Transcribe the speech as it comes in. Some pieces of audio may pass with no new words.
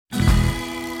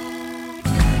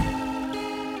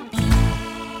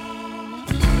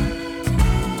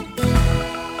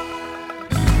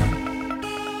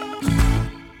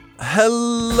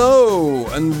Hello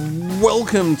and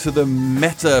welcome to the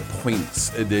Meta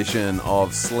Points edition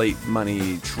of Slate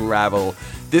Money Travel.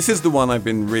 This is the one I've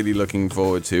been really looking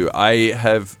forward to. I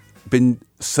have been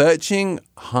searching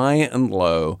high and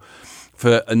low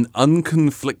for an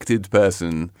unconflicted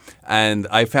person, and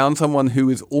I found someone who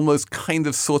is almost kind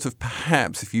of sort of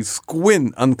perhaps, if you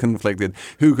squint, unconflicted,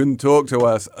 who can talk to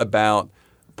us about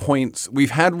points.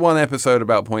 We've had one episode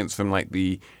about points from like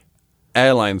the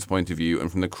airline's point of view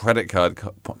and from the credit card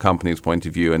company's point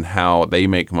of view and how they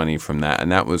make money from that.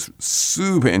 And that was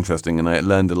super interesting and I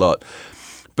learned a lot.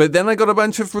 But then I got a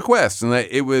bunch of requests and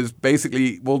it was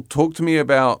basically, well, talk to me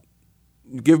about,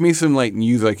 give me some like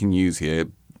news I can use here.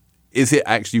 Is it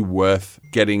actually worth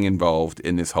getting involved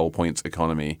in this whole points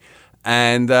economy?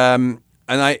 And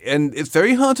it's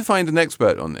very hard to find an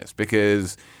expert on this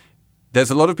because there's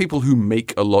a lot of people who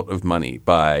make a lot of money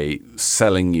by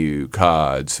selling you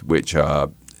cards, which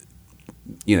are,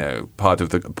 you know, part of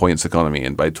the points economy,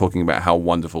 and by talking about how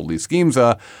wonderful these schemes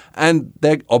are. And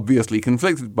they're obviously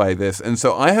conflicted by this. And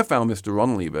so I have found Mr.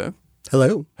 Ron Lieber.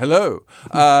 Hello. Hello.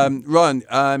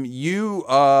 Ron, you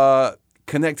are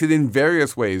connected in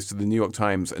various ways to the New York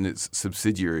Times and its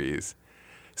subsidiaries.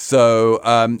 So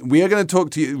we are going to talk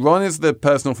to you. Ron is the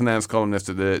personal finance columnist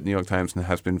at the New York Times and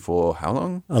has been for how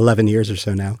long? 11 years or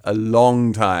so now. A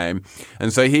long time.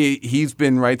 And so he's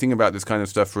been writing about this kind of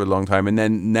stuff for a long time. And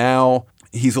then now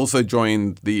he's also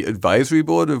joined the advisory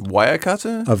board of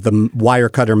Wirecutter? Of the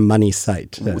Wirecutter Money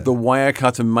site. The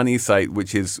Wirecutter Money site,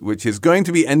 which is going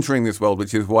to be entering this world,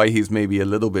 which is why he's maybe a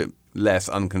little bit less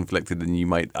unconflicted than you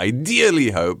might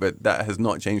ideally hope, but that has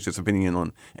not changed his opinion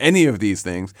on any of these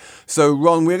things. So,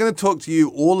 Ron, we're going to talk to you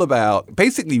all about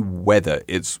basically whether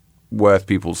it's worth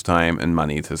people's time and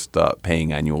money to start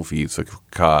paying annual fees for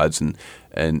cards and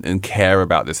care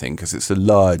about this thing, because it's a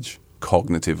large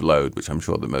cognitive load, which I'm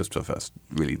sure that most of us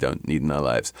really don't need in our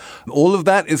lives. All of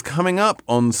that is coming up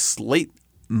on Slate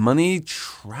Money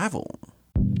Travel.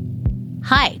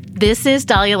 Hi, this is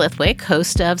Dahlia Lithwick,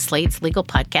 host of Slate's legal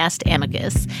podcast,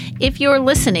 Amicus. If you're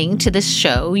listening to this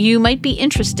show, you might be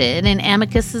interested in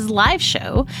Amicus's live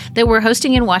show that we're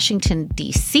hosting in Washington,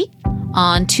 D.C.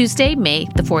 on Tuesday, May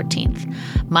the 14th.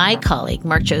 My colleague,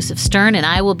 Mark Joseph Stern, and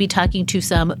I will be talking to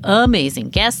some amazing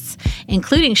guests,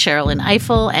 including Sherrilyn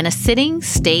Ifill and a sitting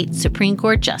state Supreme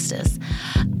Court justice,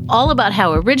 all about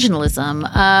how originalism,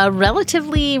 a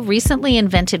relatively recently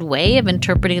invented way of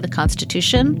interpreting the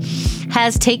Constitution,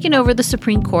 has taken over the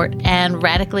Supreme Court and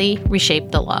radically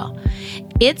reshaped the law.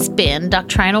 It's been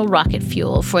doctrinal rocket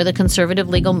fuel for the conservative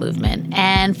legal movement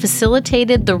and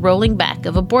facilitated the rolling back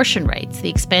of abortion rights, the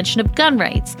expansion of gun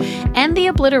rights, and the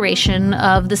obliteration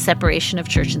of the separation of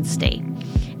church and state.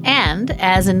 And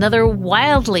as another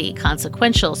wildly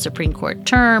consequential Supreme Court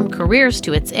term careers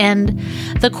to its end,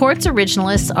 the court's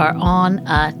originalists are on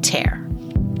a tear.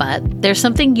 But there's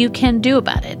something you can do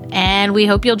about it, and we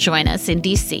hope you'll join us in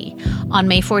D.C. on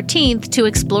May 14th to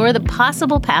explore the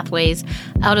possible pathways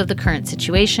out of the current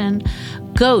situation.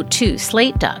 Go to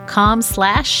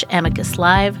slate.com/Amicus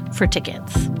Live for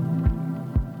tickets.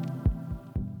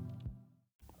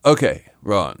 Okay,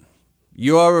 Ron,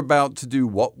 you are about to do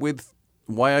what with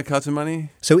Wirecutter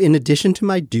Money? So in addition to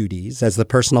my duties as the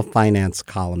personal finance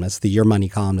columnist, the Your Money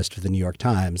columnist for the New York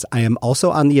Times, I am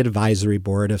also on the advisory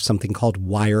board of something called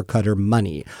Wirecutter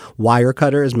Money.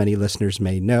 Wirecutter, as many listeners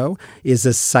may know, is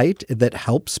a site that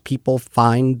helps people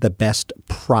find the best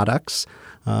products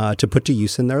to put to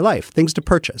use in their life, things to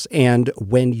purchase. And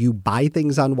when you buy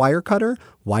things on Wirecutter,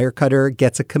 Wirecutter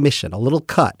gets a commission, a little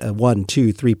cut, 1%,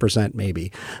 2%, 3%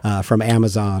 maybe, from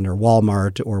Amazon or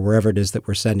Walmart or wherever it is that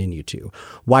we're sending you to.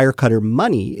 Wirecutter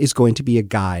Money is going to be a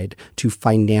guide to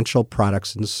financial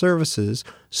products and services,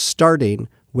 starting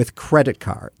with credit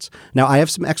cards. Now, I have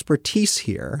some expertise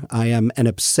here. I am an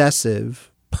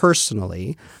obsessive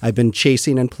personally. I've been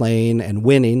chasing and playing and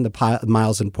winning the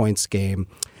miles and points game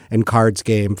and cards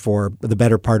game for the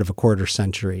better part of a quarter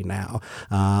century now.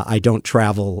 I don't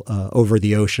travel over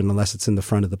the ocean unless it's in the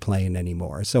front of the plane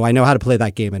anymore. So I know how to play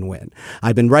that game and win.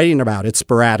 I've been writing about it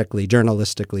sporadically,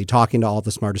 journalistically, talking to all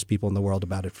the smartest people in the world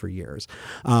about it for years.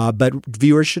 But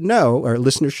viewers should know, or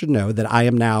listeners should know, that I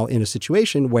am now in a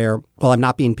situation where, while I'm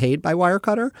not being paid by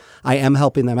Wirecutter, I am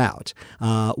helping them out.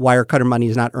 Wirecutter Money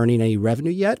is not earning any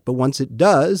revenue yet, but once it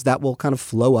does, that will kind of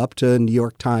flow up to New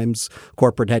York Times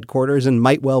corporate headquarters and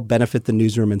might well benefit the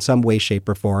newsroom in some way, shape,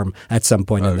 or form at some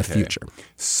point in the future.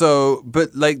 So,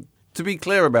 but like, to be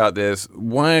clear about this,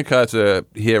 Wirecutter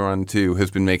here on too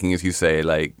has been making, as you say,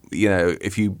 like, you know,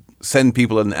 if you send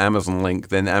people an Amazon link,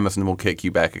 then Amazon will kick you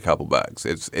back a couple bucks.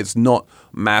 It's not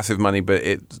massive money, but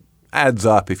it's adds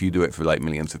up if you do it for like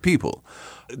millions of people.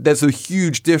 There's a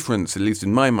huge difference, at least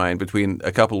in my mind, between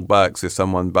a couple bucks if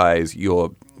someone buys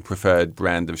your preferred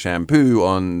brand of shampoo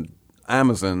on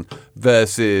Amazon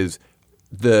versus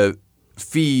the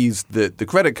fees that the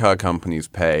credit card companies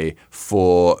pay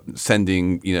for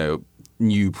sending,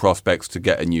 new prospects to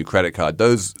get a new credit card.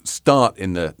 Those start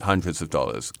in the hundreds of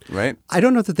dollars, right? I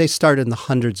don't know that they start in the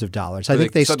hundreds of dollars. I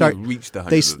think they start reach the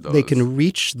hundreds of dollars. They can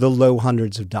reach the low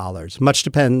hundreds of dollars. Much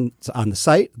depends on the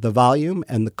site, the volume,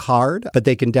 and the card, but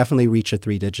they can definitely reach a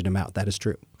 3-digit amount. That is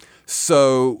true.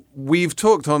 So we've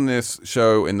talked on this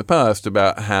show in the past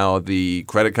about how the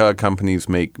credit card companies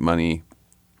make money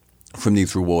from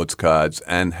these rewards cards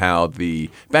and how the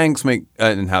banks make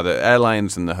and how the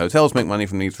airlines and the hotels make money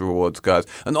from these rewards cards.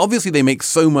 And obviously they make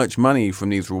so much money from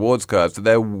these rewards cards that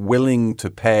they're willing to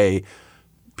pay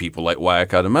people like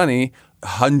Wirecard and Money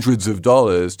hundreds of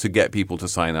dollars to get people to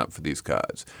sign up for these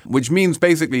cards, which means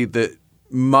basically that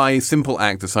my simple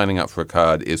act of signing up for a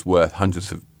card is worth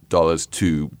hundreds of dollars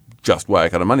to just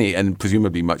Wirecard and Money, and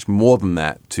presumably much more than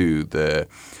that to the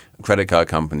credit card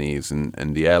companies and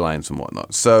the airlines and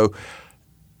whatnot. So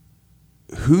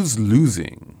who's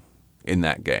losing in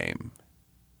that game?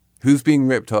 Who's being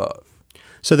ripped off?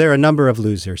 So there are a number of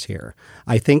losers here.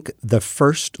 I think the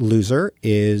first loser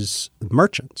is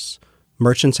merchants.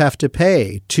 Merchants have to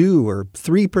pay 2 or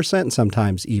 3%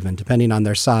 sometimes even, depending on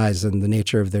their size and the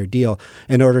nature of their deal,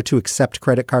 in order to accept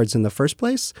credit cards in the first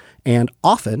place. And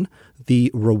often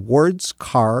the rewards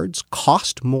cards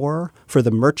cost more for the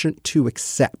merchant to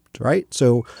accept, right?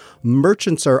 So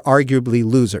merchants are arguably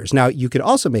losers. Now, you could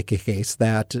also make a case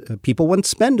that people wouldn't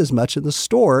spend as much in the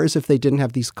stores if they didn't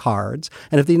have these cards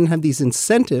and if they didn't have these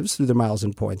incentives through their miles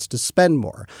and points to spend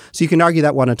more. So you can argue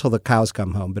that one until the cows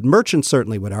come home. But merchants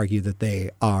certainly would argue that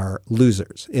they are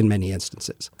losers in many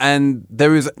instances. And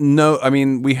there is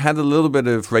we had a little bit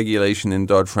of regulation in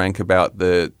Dodd-Frank about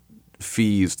the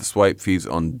fees, the swipe fees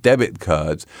on debit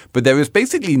cards, but there is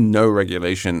basically no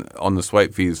regulation on the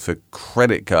swipe fees for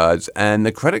credit cards, and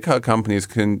the credit card companies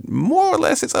can more or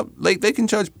less, they can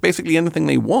charge basically anything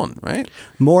they want, right?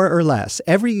 More or less.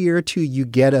 Every year or two, you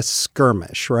get a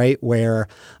skirmish, right, where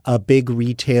a big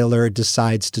retailer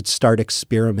decides to start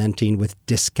experimenting with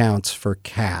discounts for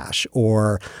cash,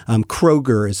 or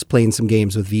Kroger is playing some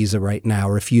games with Visa right now,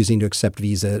 refusing to accept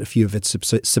Visa at a few of its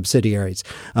subsidiaries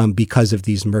because of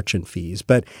these merchant fees.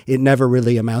 But it never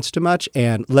really amounts to much.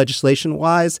 And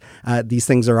legislation-wise, these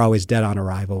things are always dead on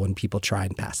arrival when people try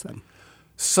and pass them.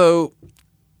 So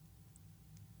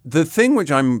the thing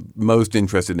which I'm most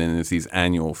interested in is these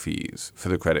annual fees for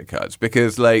the credit cards,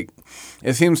 because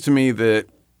it seems to me that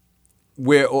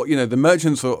the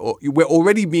merchants we're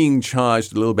already being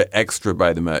charged a little bit extra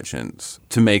by the merchants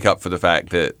to make up for the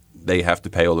fact that they have to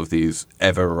pay all of these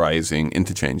ever-rising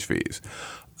interchange fees.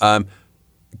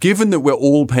 Given that we're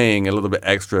all paying a little bit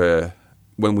extra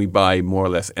when we buy more or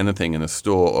less anything in a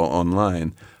store or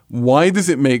online, why does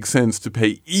it make sense to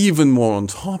pay even more on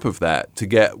top of that to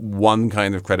get one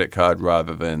kind of credit card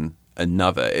rather than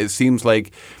another? It seems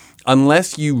like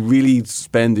unless you really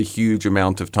spend a huge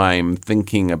amount of time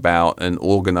thinking about and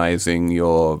organizing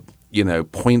your,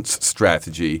 points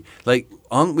strategy,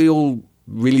 aren't we all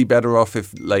really better off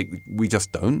if we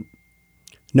just don't?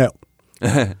 No.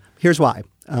 Here's why.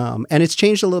 And it's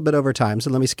changed a little bit over time. So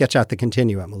let me sketch out the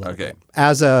continuum a little bit.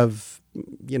 As of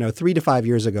 3 to 5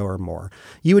 years ago or more,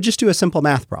 you would just do a simple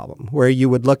math problem where you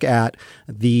would look at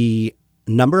the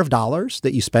number of dollars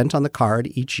that you spent on the card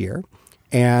each year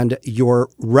and your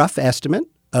rough estimate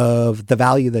of the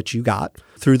value that you got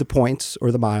through the points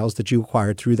or the miles that you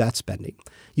acquired through that spending.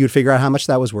 You would figure out how much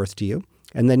that was worth to you.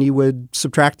 And then you would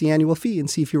subtract the annual fee and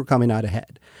see if you were coming out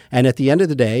ahead. And at the end of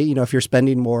the day, if you're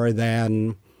spending more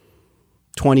than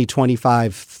 $20,000, $25,000,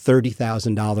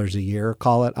 $30,000 a year,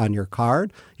 call it, on your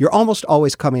card, you're almost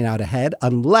always coming out ahead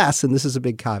unless, and this is a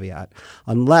big caveat,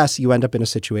 unless you end up in a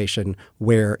situation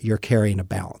where you're carrying a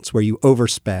balance, where you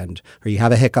overspend or you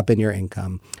have a hiccup in your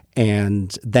income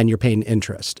and then you're paying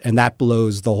interest. And that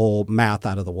blows the whole math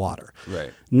out of the water.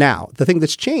 Right. Now, the thing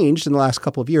that's changed in the last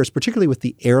couple of years, particularly with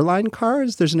the airline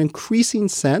cards, there's an increasing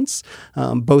sense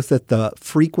both that the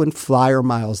frequent flyer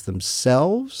miles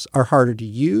themselves are harder to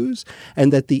use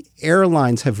and that the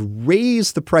airlines have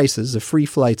raised the prices of free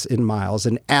flights in miles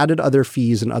and added other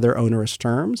fees and other onerous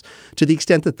terms to the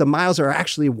extent that the miles are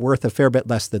actually worth a fair bit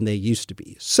less than they used to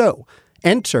be. So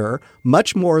enter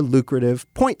much more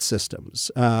lucrative point systems.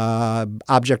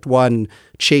 Object One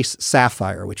Chase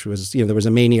Sapphire, which was, there was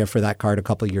a mania for that card a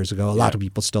couple of years ago. A lot of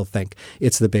people still think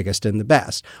it's the biggest and the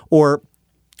best. Or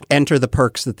enter the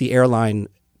perks that the airline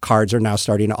cards are now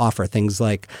starting to offer things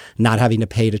like not having to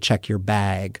pay to check your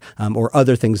bag or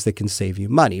other things that can save you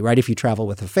money, right? If you travel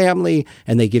with a family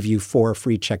and they give you 4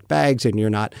 free checked bags and you're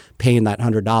not paying that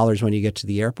 $100 when you get to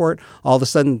the airport, all of a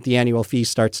sudden the annual fee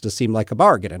starts to seem like a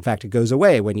bargain. In fact, it goes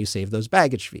away when you save those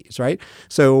baggage fees, right?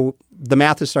 So the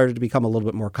math has started to become a little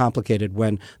bit more complicated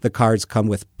when the cards come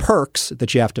with perks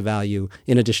that you have to value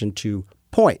in addition to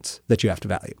points that you have to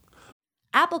value.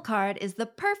 Apple Card is the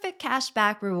perfect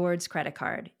cashback rewards credit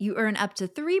card. You earn up to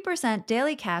 3%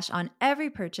 daily cash on every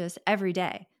purchase every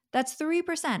day. That's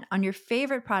 3% on your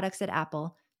favorite products at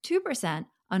Apple, 2%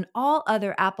 on all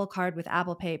other Apple Card with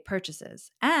Apple Pay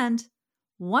purchases, and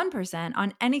 1%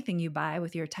 on anything you buy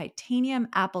with your titanium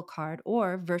Apple Card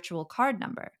or virtual card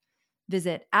number.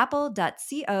 Visit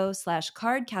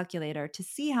apple.co/card calculator to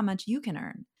see how much you can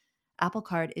earn. Apple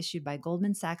Card issued by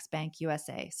Goldman Sachs Bank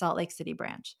USA, Salt Lake City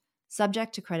branch.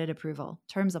 Subject to credit approval.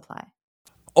 Terms apply.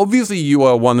 Obviously, you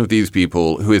are one of these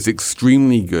people who is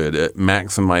extremely good at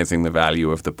maximizing the value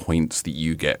of the points that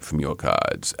you get from your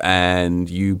cards. And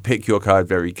you pick your card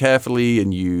very carefully,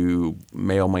 and you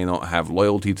may or may not have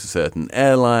loyalty to certain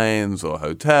airlines or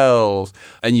hotels.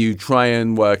 And you try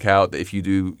and work out that if you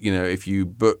do, if you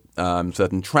book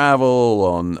certain travel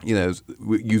on,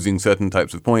 using certain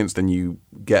types of points, then you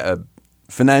get a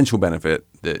financial benefit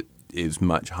that is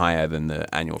much higher than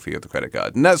the annual fee of the credit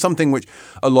card. And that's something which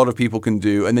a lot of people can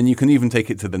do. And then you can even take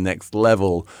it to the next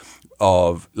level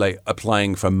of like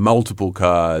applying for multiple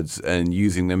cards and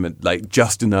using them like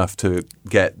just enough to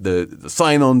get the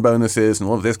sign-on bonuses and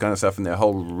all of this kind of stuff. And their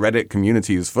whole Reddit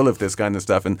community is full of this kind of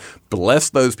stuff. And bless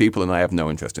those people. And I have no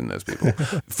interest in those people.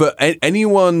 For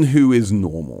anyone who is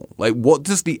normal, like what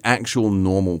does the actual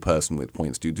normal person with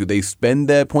points do? Do they spend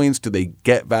their points? Do they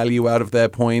get value out of their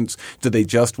points? Do they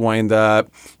just wind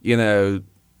up,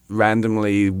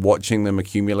 randomly watching them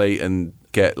accumulate and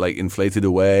get like inflated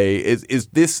away? Is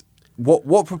this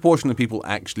what proportion of people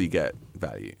actually get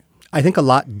value? I think a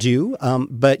lot do,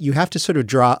 but you have to sort of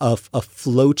draw a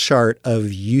flow chart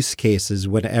of use cases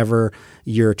whenever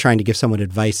you're trying to give someone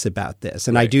advice about this.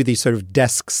 And right. I do these sort of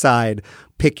desk side,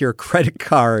 pick your credit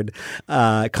card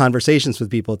conversations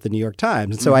with people at the New York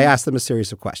Times. And so I ask them a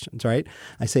series of questions, right?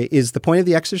 I say, is the point of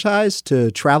the exercise to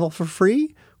travel for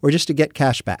free or just to get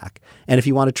cash back? And if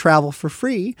you want to travel for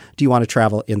free, do you want to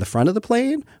travel in the front of the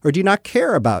plane or do you not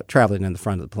care about traveling in the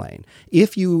front of the plane?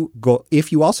 If you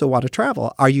also want to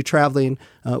travel, are you traveling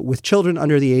with children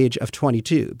under the age of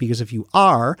 22? Because if you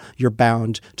are, you're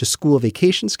bound to school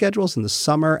vacation schedules in the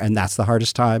summer, and that's the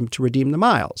hardest time to redeem the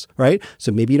miles, right?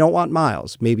 So maybe you don't want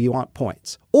miles. Maybe you want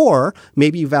points. Or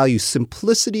maybe you value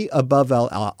simplicity above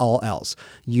all else.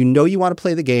 You know you want to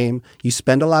play the game, you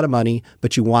spend a lot of money,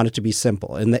 but you want it to be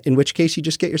simple. In which case you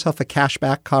just get yourself a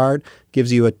cashback card,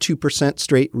 gives you a 2%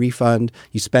 straight refund.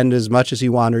 You spend as much as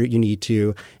you want or you need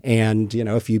to. And,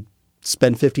 if you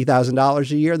spend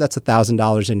 $50,000 a year, that's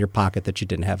 $1,000 in your pocket that you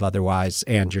didn't have otherwise,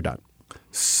 and you're done.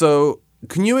 So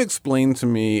can you explain to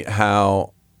me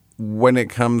how, when it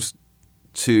comes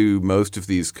to most of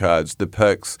these cards, the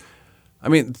perks, I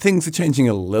mean, things are changing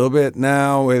a little bit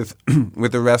now with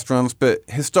the restaurants, but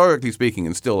historically speaking,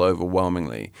 and still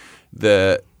overwhelmingly,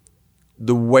 the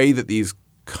way that these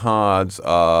cards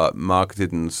are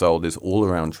marketed and sold is all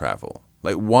around travel.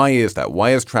 Like, why is that?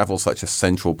 Why is travel such a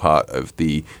central part of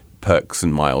the perks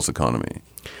and miles economy?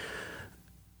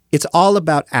 It's all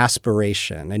about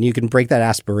aspiration, and you can break that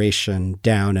aspiration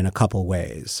down in a couple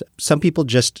ways. Some people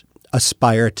just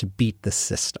aspire to beat the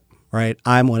system. Right?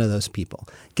 I'm one of those people.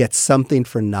 Get something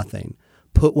for nothing.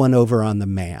 Put one over on the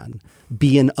man.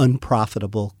 Be an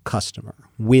unprofitable customer.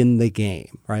 Win the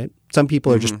game, right? Some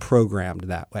people are just programmed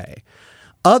that way.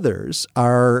 Others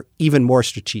are even more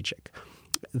strategic.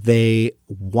 They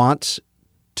want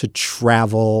to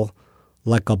travel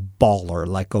like a baller,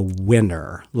 like a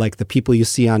winner, like the people you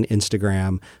see on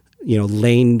Instagram,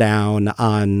 laying down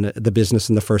on the business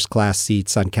and the first class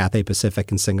seats on Cathay Pacific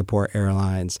and Singapore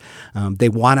Airlines. They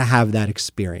want to have that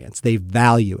experience. They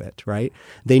value it, right?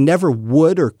 They never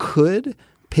would or could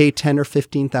pay $10,000 or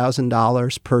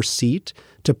 $15,000 per seat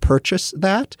to purchase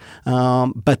that,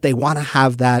 but they want to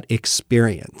have that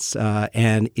experience,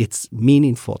 and it's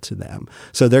meaningful to them.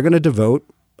 So they're going to devote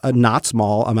a not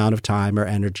small amount of time or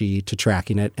energy to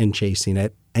tracking it and chasing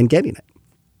it and getting it.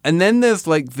 And then there's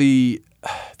like the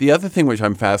other thing which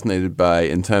I'm fascinated by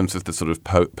in terms of the sort of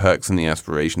perks and the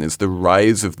aspiration is the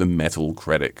rise of the metal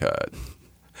credit card,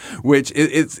 which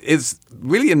it's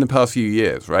really in the past few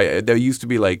years, right? There used to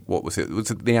be like, what was it? Was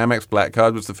it the Amex Black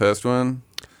Card was the first one?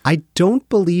 I don't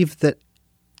believe that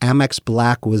Amex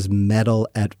Black was metal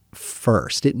at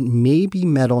first. It may be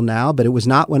metal now, but it was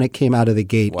not when it came out of the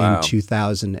gate in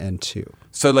 2002.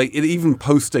 So like it even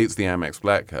postdates the Amex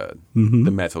Black card,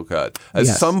 the metal card. At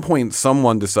some point,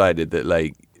 someone decided that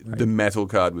like the metal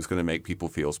card was going to make people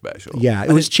feel special. Yeah,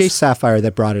 it was Chase Sapphire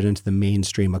that brought it into the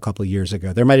mainstream a couple of years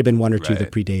ago. There might have been one or two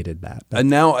that predated that. But. And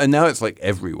now it's like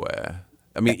everywhere.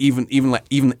 I mean,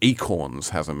 even Acorns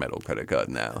has a metal credit card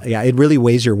now. Yeah, it really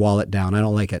weighs your wallet down. I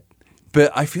don't like it.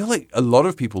 But I feel like a lot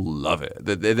of people love it.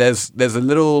 There's a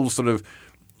little sort of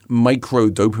micro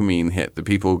dopamine hit that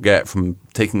people get from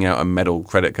taking out a metal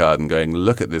credit card and going,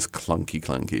 look at this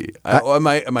clunky. Or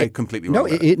am I completely wrong?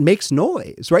 No, it makes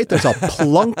noise, right? There's a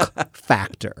plunk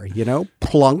factor,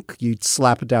 plunk. You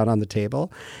slap it down on the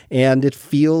table and it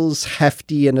feels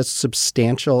hefty and it's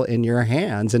substantial in your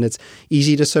hands. And it's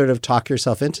easy to sort of talk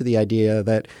yourself into the idea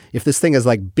that if this thing is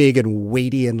like big and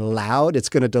weighty and loud, it's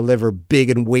going to deliver big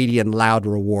and weighty and loud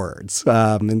rewards.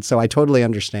 And so I totally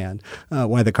understand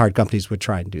why the card companies would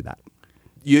try and do that.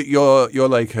 You're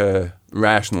like a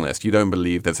rationalist. You don't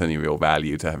believe there's any real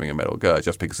value to having a metal card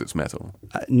just because it's metal.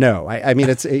 No, I mean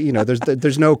it's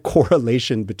there's no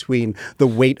correlation between the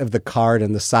weight of the card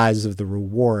and the size of the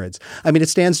rewards. I mean it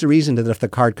stands to reason that if the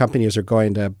card companies are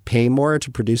going to pay more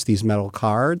to produce these metal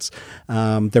cards,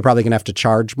 they're probably going to have to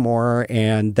charge more,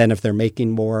 and then if they're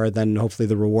making more, then hopefully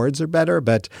the rewards are better.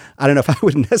 But I don't know if I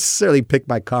would necessarily pick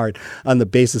my card on the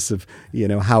basis of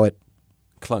how it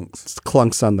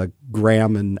clunks on the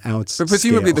gram and ounce But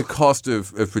presumably scale. the cost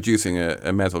of producing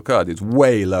a metal card is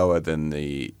way lower than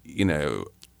the,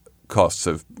 costs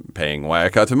of paying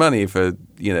Wirecutter money for,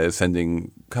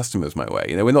 sending customers my way.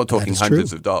 We're not talking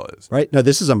hundreds of dollars. Right. No,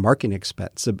 this is a marketing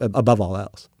expense above all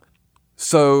else.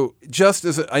 So just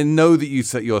as I know that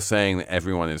you're saying that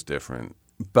everyone is different,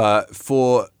 but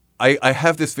I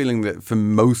have this feeling that for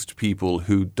most people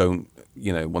who don't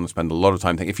want to spend a lot of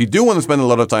time thinking. If you do want to spend a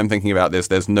lot of time thinking about this,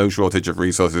 there's no shortage of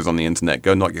resources on the internet.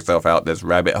 Go knock yourself out. There's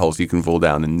rabbit holes you can fall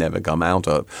down and never come out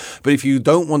of. But if you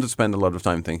don't want to spend a lot of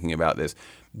time thinking about this,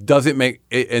 does it make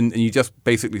it, and you just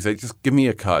basically say, just give me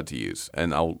a card to use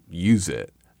and I'll use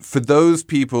it. For those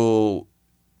people,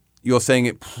 you're saying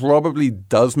it probably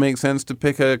does make sense to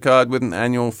pick a card with an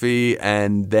annual fee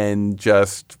and then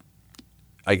just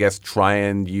I guess, try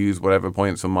and use whatever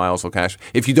points or miles or cash.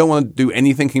 If you don't want to do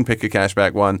any thinking, pick a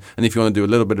cashback one. And if you want to do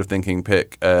a little bit of thinking,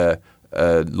 pick a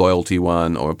loyalty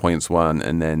one or a points one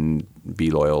and then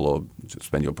be loyal or just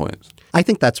spend your points. I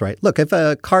think that's right. Look, if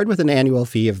a card with an annual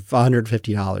fee of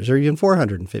 $150 or even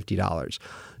 $450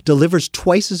 delivers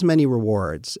twice as many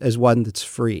rewards as one that's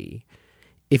free,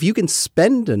 if you can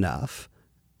spend enough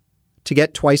to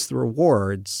get twice the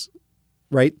rewards,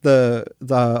 right, the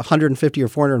 $150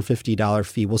 or $450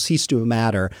 fee will cease to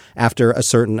matter after a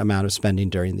certain amount of spending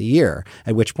during the year,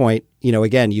 at which point,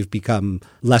 again, you've become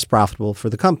less profitable for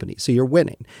the company. So you're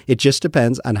winning. It just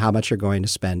depends on how much you're going to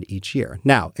spend each year.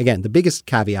 Now, again, the biggest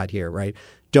caveat here, right,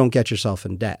 don't get yourself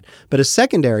in debt. But a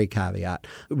secondary caveat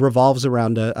revolves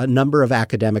around a number of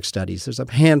academic studies. There's a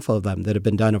handful of them that have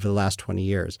been done over the last 20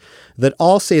 years that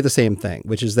all say the same thing,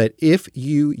 which is that if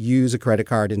you use a credit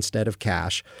card instead of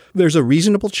cash, there's a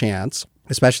reasonable chance,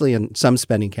 especially in some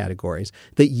spending categories,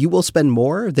 that you will spend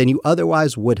more than you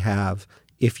otherwise would have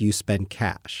if you spend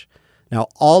cash. Now,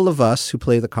 all of us who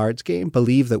play the cards game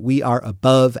believe that we are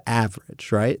above average,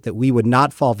 right? That we would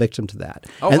not fall victim to that.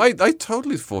 Oh, I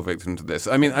totally fall victim to this.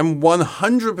 I mean, I'm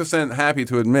 100% happy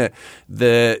to admit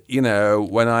that,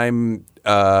 when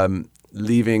I'm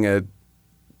leaving a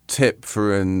tip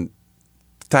for a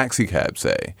taxi cab,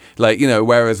 say,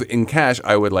 whereas in cash,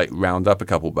 I would round up a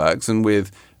couple bucks, and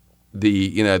with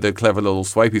the clever little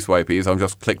swipies, I'll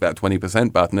just click that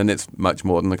 20% button and it's much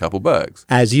more than a couple bucks.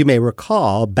 As you may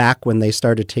recall, back when they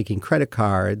started taking credit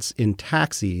cards in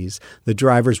taxis, the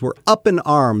drivers were up in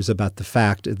arms about the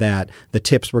fact that the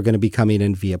tips were going to be coming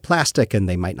in via plastic and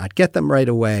they might not get them right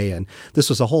away. And this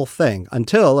was a whole thing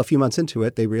until a few months into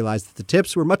it, they realized that the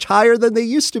tips were much higher than they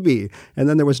used to be. And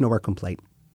then there was no more complaint.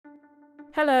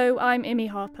 Hello, I'm Imi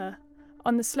Harper.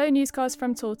 On the Slow Newscast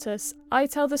from Tortoise, I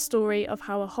tell the story of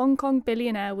how a Hong Kong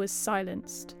billionaire was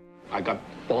silenced. I got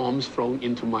bombs thrown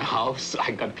into my house. I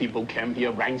got people came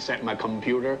here, ransacked my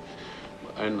computer.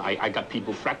 And I got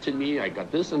people threatening me. I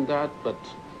got this and that, but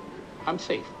I'm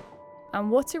safe. And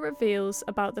what it reveals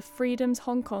about the freedoms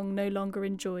Hong Kong no longer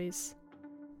enjoys.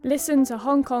 Listen to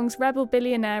Hong Kong's rebel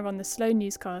billionaire on the Slow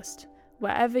Newscast,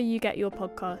 wherever you get your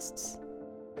podcasts.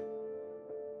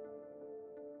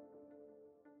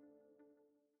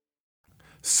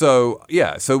 So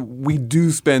we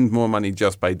do spend more money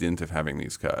just by dint of having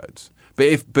these cards. But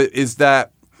is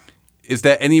that is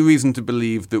there any reason to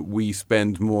believe that we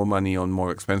spend more money on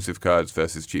more expensive cards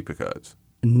versus cheaper cards?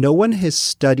 No one has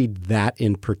studied that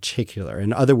in particular.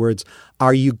 In other words,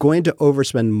 are you going to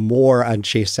overspend more on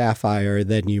Chase Sapphire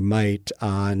than you might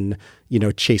on,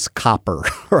 Chase Copper,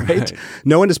 right?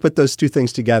 No one has put those two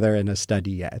things together in a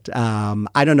study yet.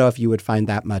 I don't know if you would find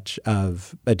that much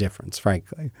of a difference,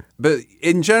 frankly. But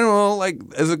in general, like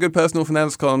as a good personal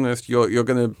finance columnist, you're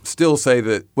going to still say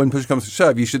that when push comes to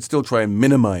shove, you should still try and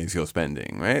minimize your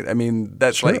spending, right? I mean,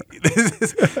 that's Sure.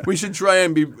 we should try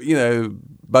and be,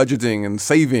 budgeting and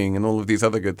saving and all of these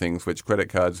other good things which credit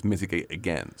cards mitigate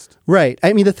against. Right.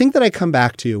 I mean, the thing that I come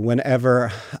back to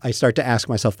whenever I start to ask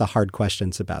myself the hard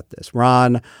questions about this,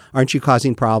 Ron, aren't you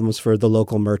causing problems for the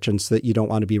local merchants that you don't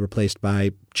want to be replaced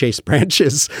by Chase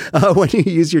branches when you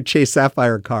use your Chase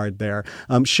Sapphire card there?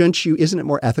 Isn't it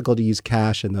more ethical to use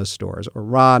cash in those stores? Or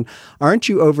Ron, aren't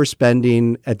you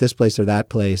overspending at this place or that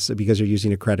place because you're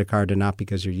using a credit card and not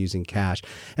because you're using cash?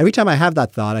 Every time I have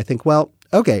that thought, I think, well,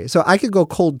 okay, so I could go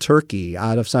cold turkey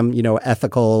out of some,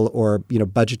 ethical or,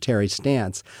 budgetary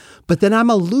stance. But then I'm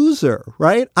a loser,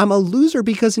 right? I'm a loser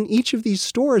because in each of these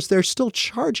stores, they're still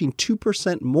charging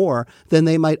 2% more than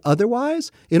they might otherwise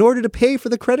in order to pay for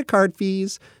the credit card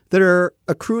fees that are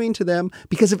accruing to them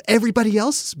because of everybody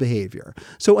else's behavior.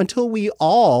 So until we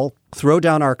all throw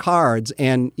down our cards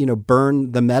and,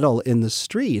 burn the metal in the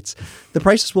streets, the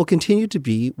prices will continue to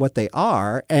be what they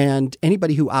are. And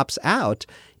anybody who opts out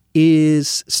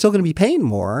is still going to be paying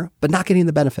more, but not getting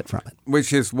the benefit from it.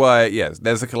 Which is why, yes,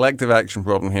 there's a collective action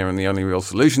problem here, and the only real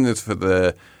solution is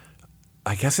for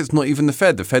I guess it's not even the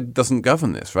Fed. The Fed doesn't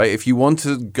govern this, right? If you want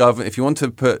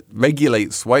to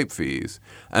regulate swipe fees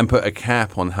and put a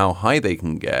cap on how high they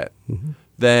can get,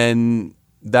 then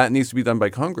that needs to be done by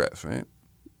Congress, right?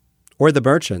 Or the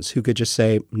merchants who could just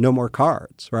say no more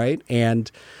cards, right? And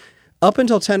up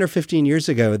until 10 or 15 years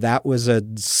ago, that was a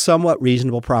somewhat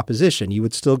reasonable proposition. You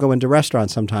would still go into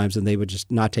restaurants sometimes and they would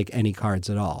just not take any cards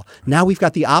at all. Now we've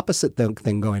got the opposite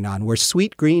thing going on where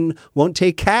Sweet Green won't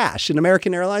take cash and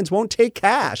American Airlines won't take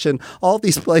cash and all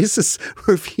these places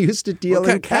refuse to deal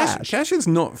in cash. Cash is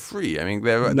not free. I mean,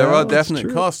 there No, are it's definite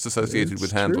true. costs associated It's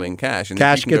with true. handling cash. And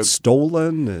Cash you can gets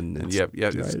stolen and it's, it's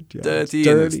right, dirty.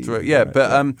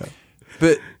 And it's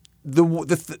but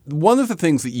one of the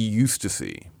things that you used to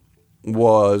see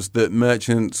was that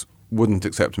merchants wouldn't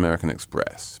accept American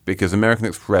Express because American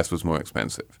Express was more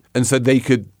expensive. And so they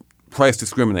could price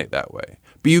discriminate that way.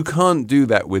 But you can't do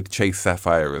that with Chase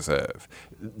Sapphire Reserve.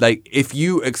 Like, if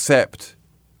you accept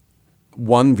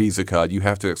one Visa card, you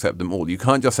have to accept them all. You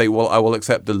can't just say, well, I will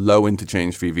accept the low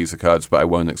interchange fee Visa cards, but I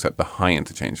won't accept the high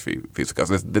interchange fee Visa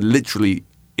cards.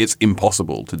 It's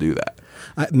impossible to do that.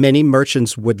 Many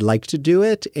merchants would like to do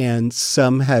it, and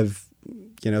some have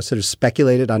sort of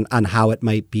speculated on how it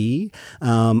might be.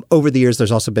 Over the years,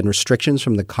 there's also been restrictions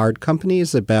from the card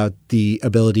companies about the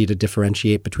ability to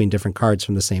differentiate between different cards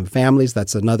from the same families.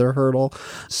 That's another hurdle.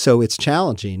 So it's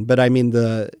challenging. But I mean,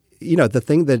 the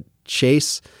thing that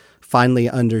Chase finally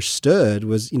understood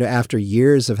was, after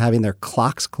years of having their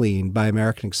clocks cleaned by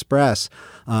American Express,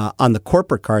 on the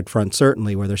corporate card front,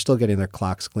 certainly, where they're still getting their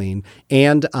clocks clean,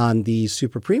 and on the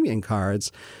super premium cards,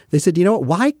 they said,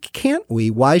 why can't we?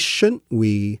 Why shouldn't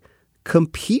we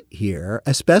compete here,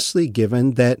 especially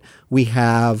given that we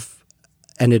have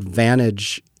an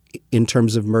advantage in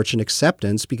terms of merchant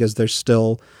acceptance because there's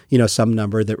still, some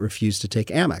number that refuse to take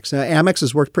Amex. Now, Amex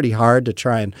has worked pretty hard to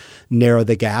try and narrow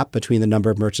the gap between the number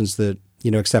of merchants that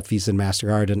accept Visa and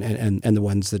MasterCard and the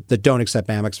ones that don't accept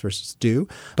Amex versus do.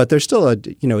 But there's still a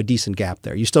decent gap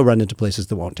there. You still run into places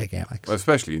that won't take Amex. Well,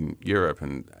 especially in Europe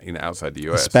and outside the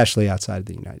US. Especially outside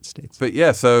the United States. But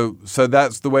yeah, so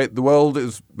that's the way the world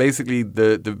is. Basically,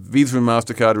 the Visa and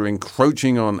MasterCard are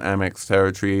encroaching on Amex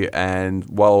territory, and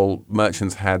while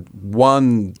merchants had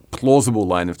one plausible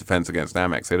line of defense against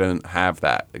Amex, they don't have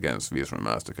that against Visa and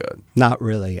MasterCard. Not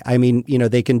really. I mean,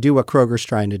 they can do what Kroger's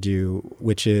trying to do,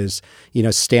 which is,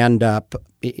 stand up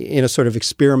in a sort of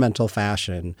experimental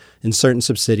fashion in certain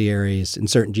subsidiaries, in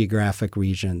certain geographic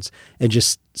regions, and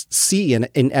just see,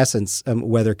 in essence,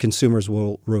 whether consumers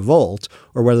will revolt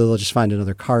or whether they'll just find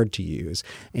another card to use.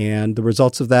 And the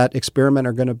results of that experiment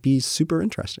are going to be super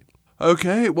interesting.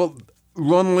 Okay, well,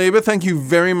 Ron Lieber, thank you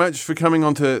very much for coming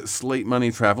on to Slate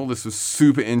Money Travel. This was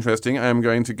super interesting. I am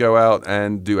going to go out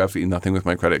and do absolutely nothing with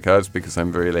my credit cards because I'm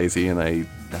very lazy and I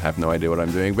have no idea what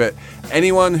I'm doing. But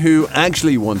anyone who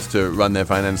actually wants to run their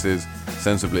finances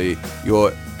sensibly,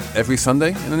 you're every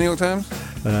Sunday in the New York Times?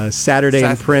 Saturday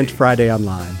in print, Friday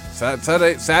online.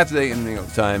 Saturday in the New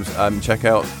York Times. Check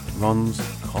out Ron's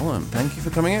column. Thank you for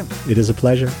coming in. It is a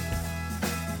pleasure.